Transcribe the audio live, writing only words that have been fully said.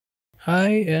Hi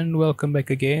and welcome back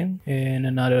again in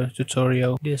another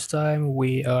tutorial. This time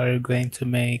we are going to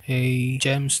make a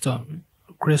gemstone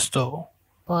crystal,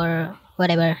 or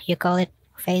whatever you call it,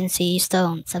 fancy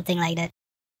stone, something like that.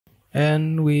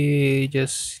 and we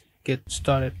just get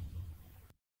started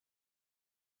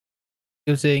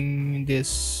using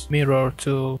this mirror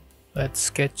tool. Let's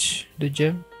sketch the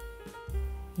gem.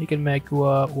 You can make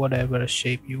whatever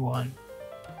shape you want.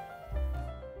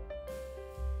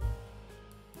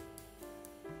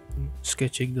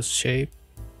 Sketching the shape.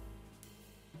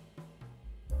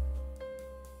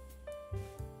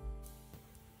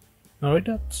 Alright,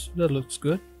 that looks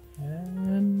good.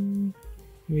 And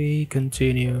we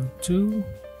continue to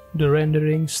the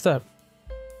rendering step.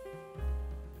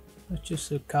 Let's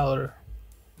choose a color.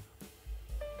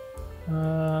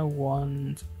 I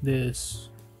want this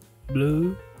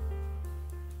blue.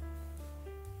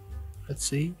 Let's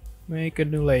see. Make a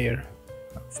new layer.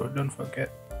 Don't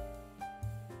forget.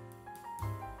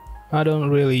 I don't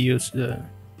really use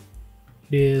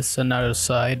this another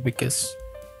side because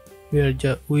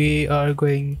we are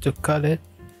going to cut it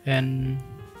and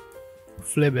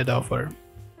flip it over.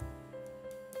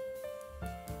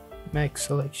 Make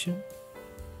selection.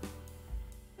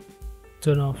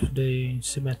 Turn off the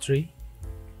symmetry.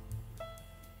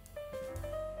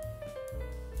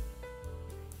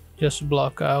 Just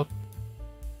block out.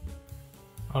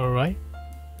 Alright.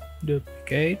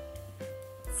 Duplicate.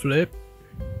 Flip.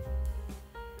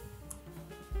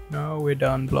 Now we're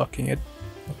done blocking it.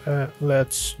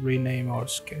 Let's rename our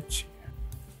sketch.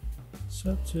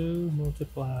 So to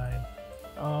multiply.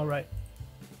 Alright.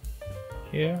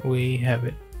 Here we have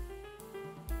it.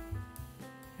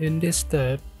 In this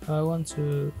step, I want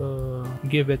to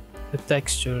give it a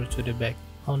texture to the back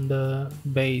on the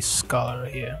base color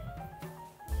here.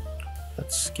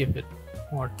 Let's give it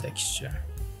more texture.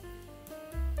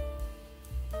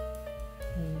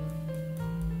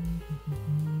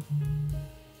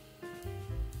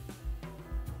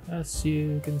 As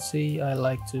you can see, I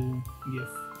like to give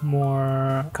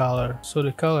more color, so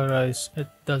the color it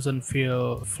doesn't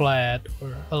feel flat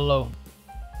or alone.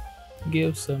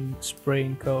 Give some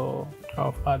sprinkle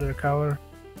of other color,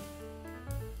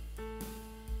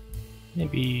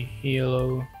 maybe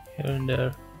yellow here and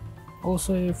there.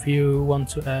 Also, if you want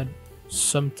to add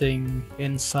something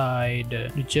inside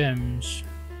the gems,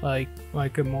 like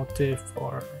a motif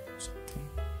or something.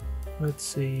 Let's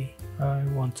see, I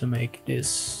want to make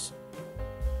this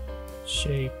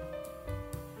shape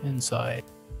inside.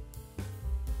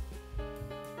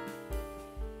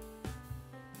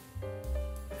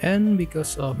 And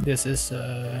because of this is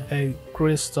a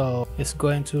crystal, it's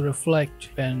going to reflect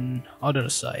on other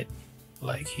side,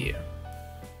 like here.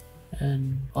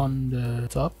 And on the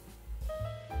top,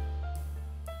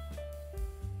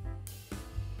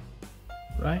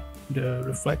 right, the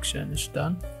reflection is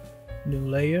done. New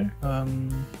layer,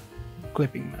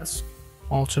 clipping mask.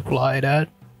 Multiply that.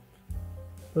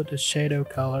 Put the shadow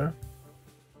color.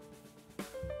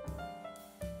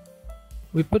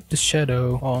 We put the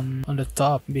shadow on the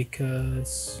top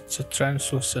because it's a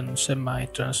translucent,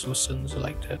 semi-translucent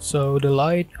like that. So the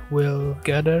light will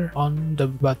gather on the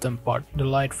bottom part. The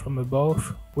light from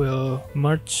above will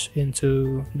merge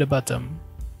into the bottom.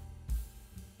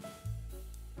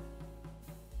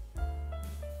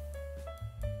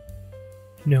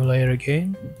 New layer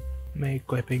again. Make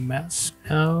clipping mask.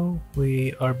 Now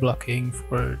we are blocking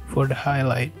for the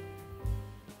highlight.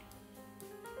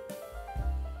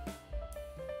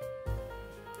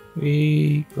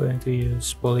 We going to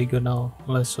use polygonal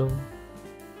lasso.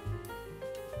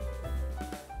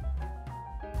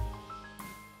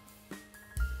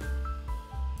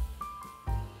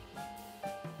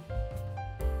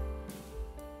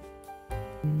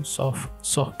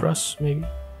 Soft brush maybe,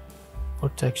 or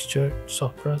textured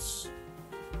soft brush.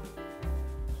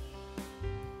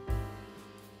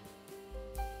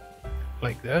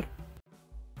 Like that.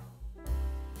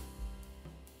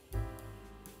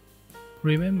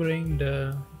 Remembering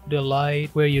the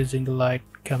light, we're using the light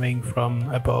coming from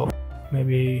above,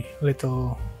 maybe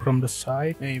little from the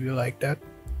side, maybe like that,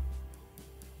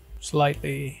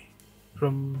 slightly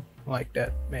from like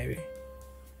that maybe.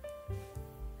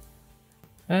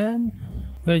 And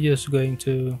we're just going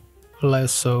to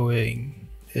lassoing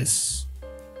this.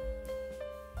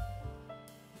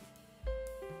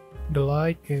 The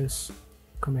light is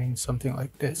coming something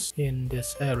like this in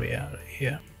this area right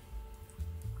here,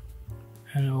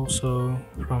 and also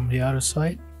from the other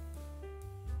side,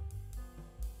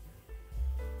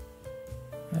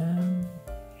 and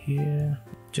here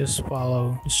just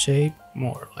follow the shape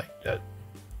more like that.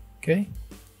 Okay,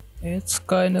 it's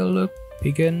kind of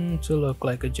begin to look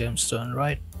like a gemstone,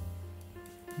 right?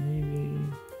 Maybe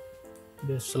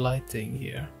this lighting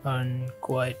here aren't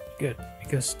quite good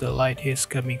because the light is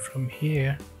coming from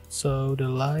here, so the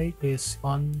light is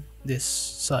on this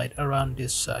side, around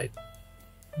this side.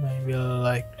 Maybe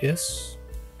like this.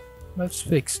 Let's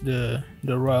fix the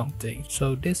wrong thing.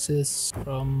 So this is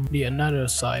from the another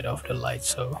side of the light,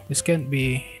 so this can't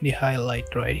be the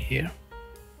highlight right here,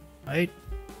 right?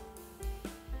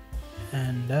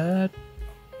 And that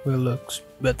will look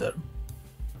better.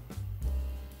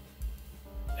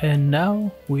 And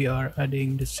now we are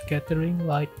adding the scattering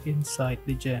light inside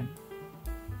the gem.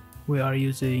 We are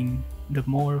using the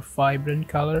more vibrant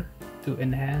color to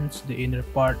enhance the inner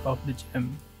part of the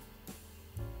gem.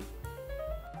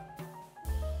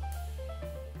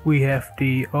 We have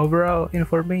the overall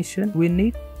information we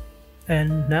need,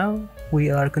 and now we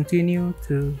are continue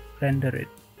to render it.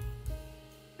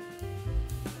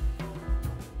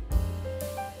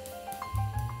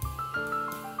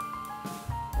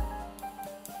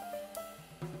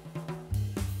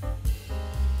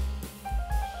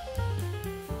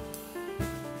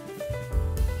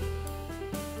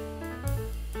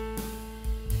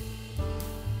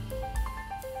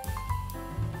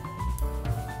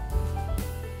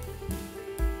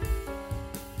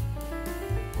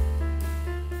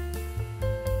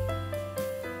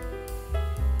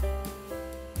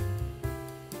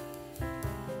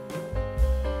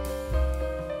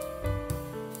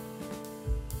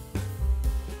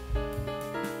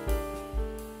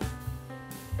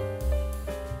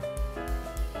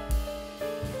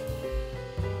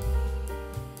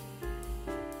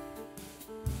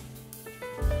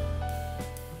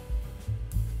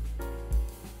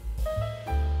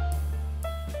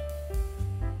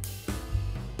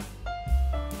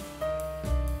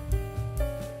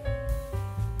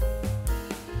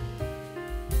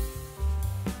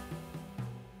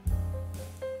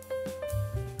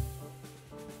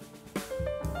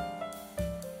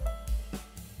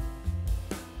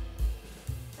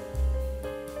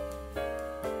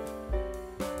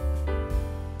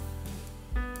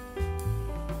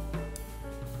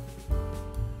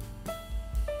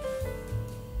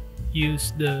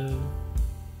 Use the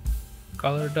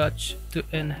color dodge to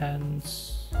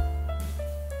enhance.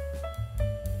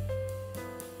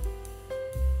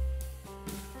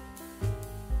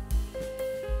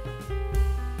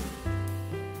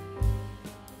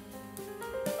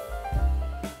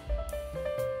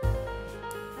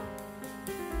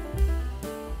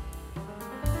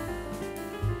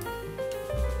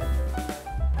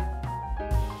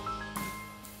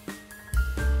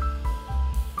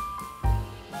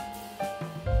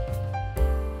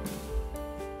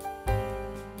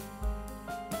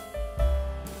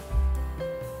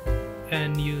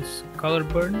 And use color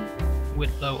burn with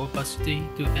low opacity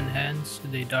to enhance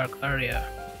the dark area.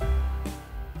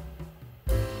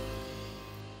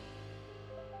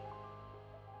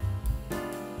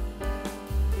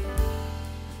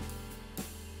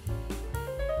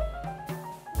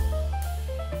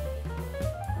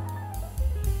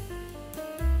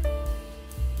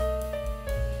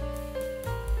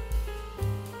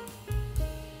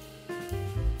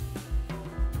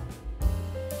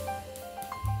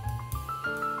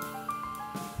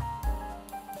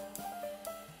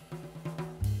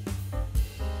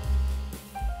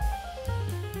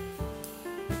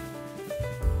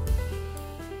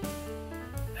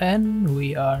 And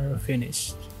we are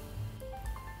finished.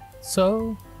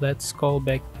 So let's call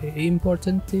back the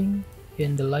important thing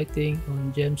in the lighting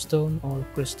on gemstone or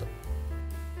crystal.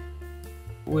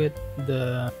 With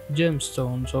the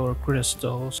gemstones or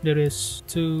crystals, there is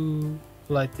two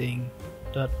lighting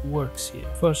that works here.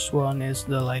 First one is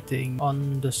the lighting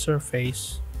on the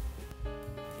surface.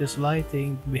 This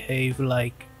lighting behave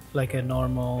like a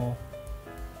normal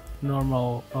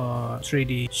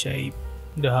 3D shape.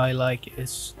 The highlight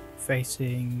is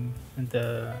facing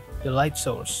the light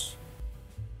source,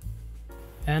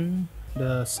 and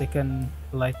the second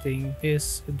lighting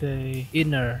is the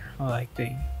inner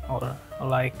lighting, or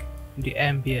like the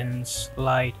ambience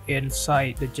light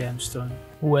inside the gemstone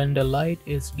when the light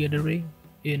is gathering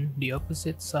in the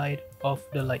opposite side of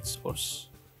the light source.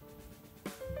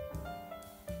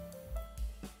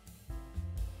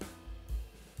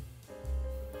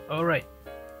 Alright,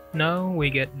 now we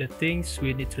get the things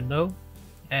we need to know,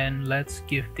 and let's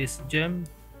give this gem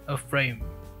a frame.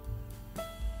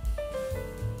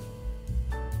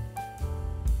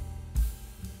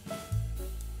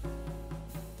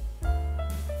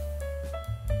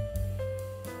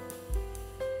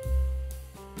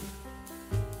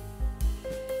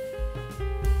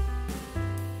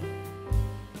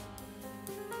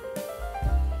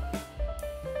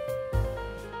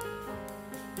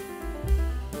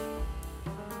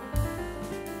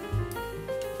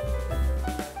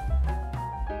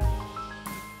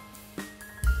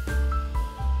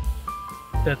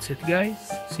 That's it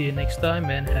guys, see you next time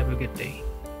and have a good day.